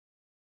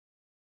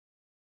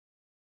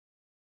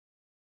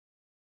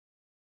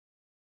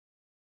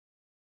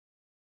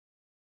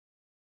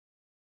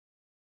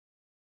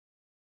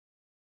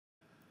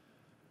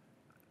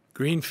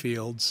Green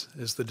Fields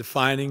is the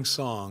defining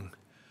song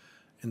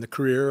in the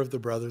career of the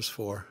Brothers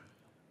Four.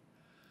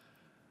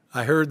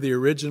 I heard the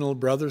original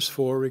Brothers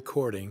Four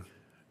recording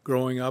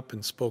growing up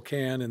in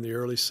Spokane in the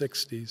early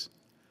 60s.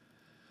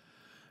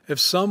 If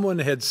someone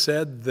had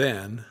said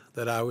then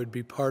that I would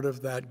be part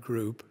of that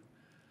group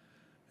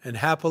and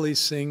happily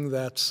sing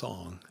that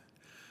song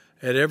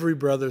at every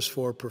Brothers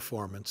Four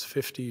performance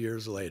 50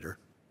 years later,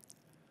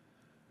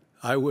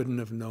 I wouldn't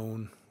have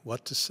known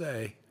what to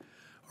say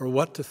or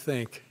what to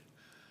think.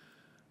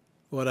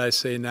 What I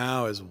say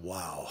now is,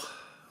 wow,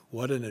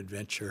 what an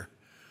adventure.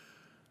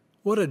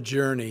 What a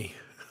journey.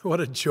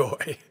 What a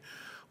joy.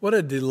 What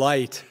a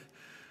delight.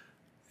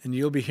 And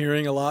you'll be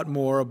hearing a lot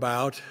more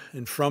about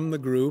and from the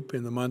group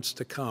in the months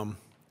to come,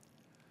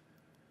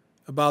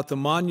 about the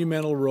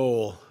monumental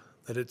role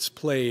that it's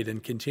played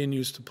and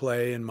continues to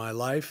play in my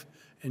life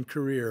and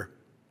career.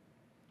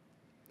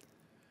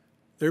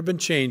 There have been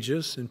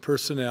changes in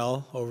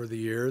personnel over the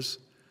years,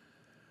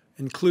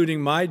 including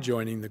my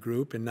joining the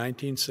group in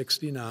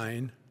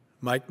 1969,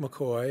 Mike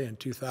McCoy in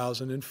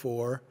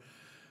 2004,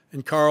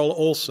 and Carl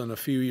Olson a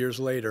few years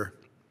later.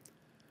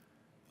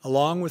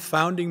 Along with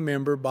founding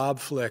member Bob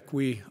Flick,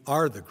 we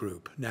are the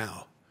group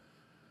now,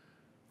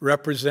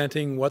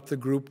 representing what the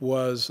group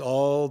was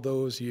all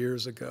those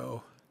years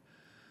ago,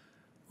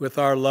 with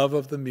our love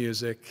of the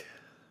music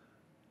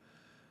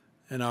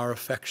and our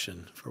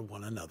affection for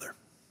one another.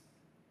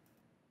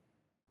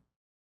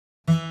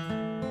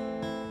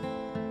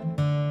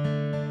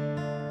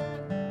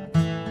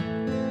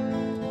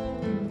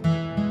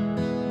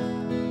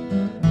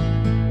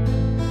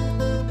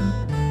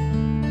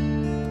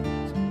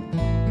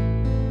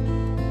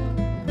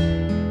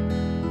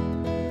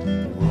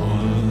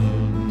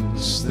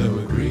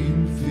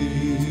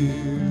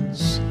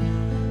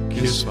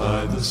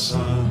 By the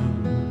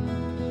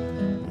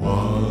sun.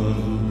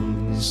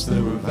 Once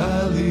there were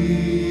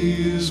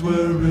valleys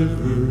where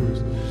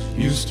rivers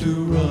used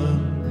to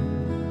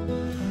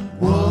run.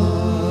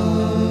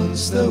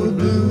 Once there were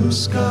blue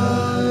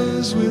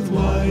skies with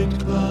white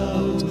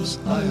clouds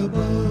high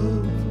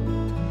above.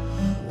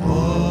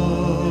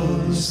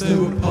 Once they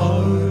were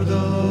part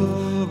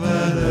of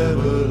an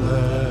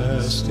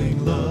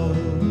everlasting love.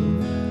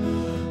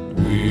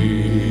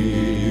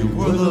 We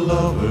were the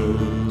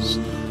lovers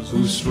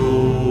who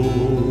stroll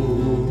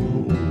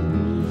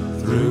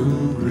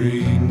through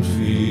green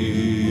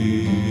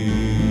fields.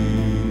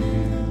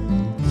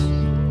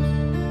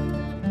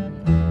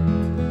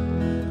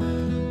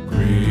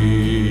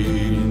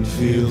 Green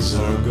fields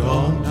are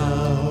gone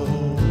now,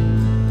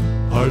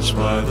 parched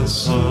by the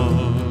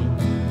sun,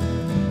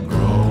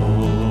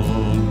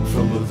 grown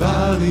from the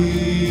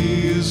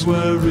valleys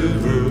where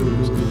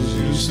rivers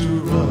used to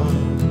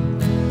run.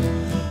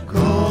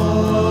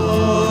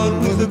 Gone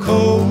with the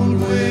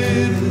cold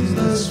wind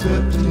that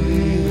swept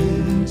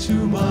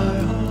into my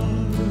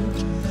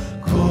heart,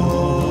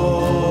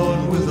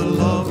 gone with the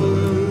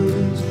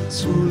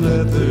lovers who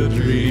let their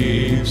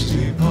dreams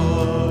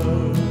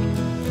depart.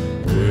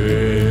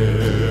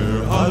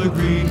 Where are the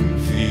green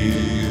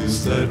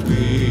fields that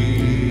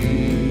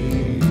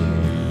we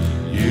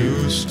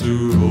used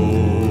to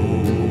own?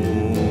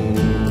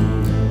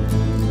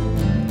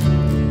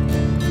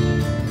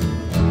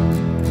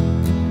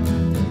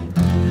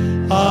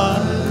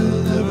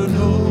 I'll never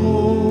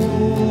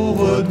know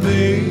what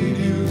made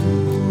you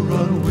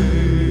run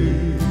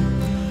away.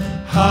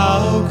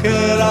 How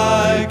can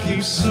I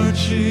keep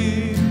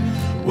searching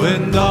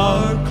when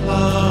dark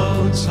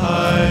clouds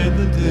hide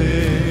the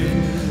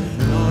day?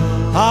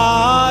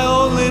 I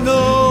only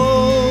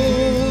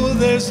know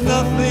there's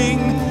nothing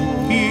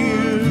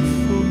here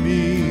for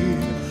me,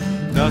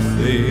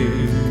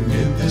 nothing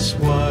in this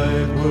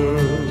wide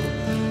world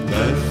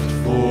left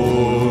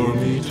for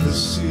me to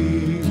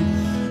see.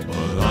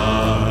 But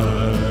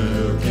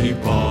I'll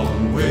keep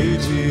on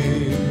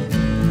waiting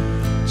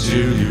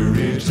till you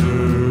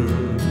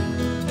return.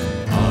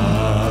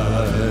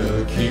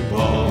 I'll keep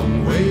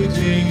on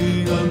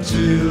waiting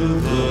until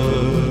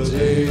the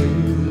day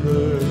you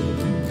learn.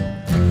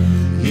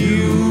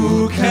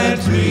 You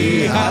can't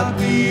be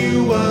happy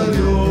while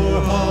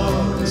your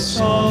heart's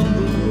on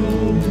the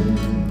road.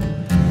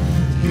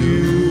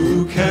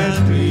 You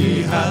can't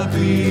be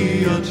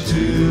happy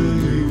until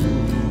you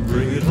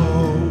bring it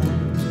home.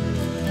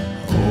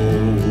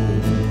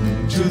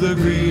 Home to the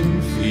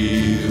green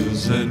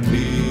fields and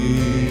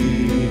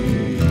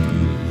me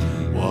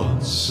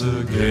once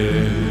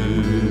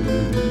again.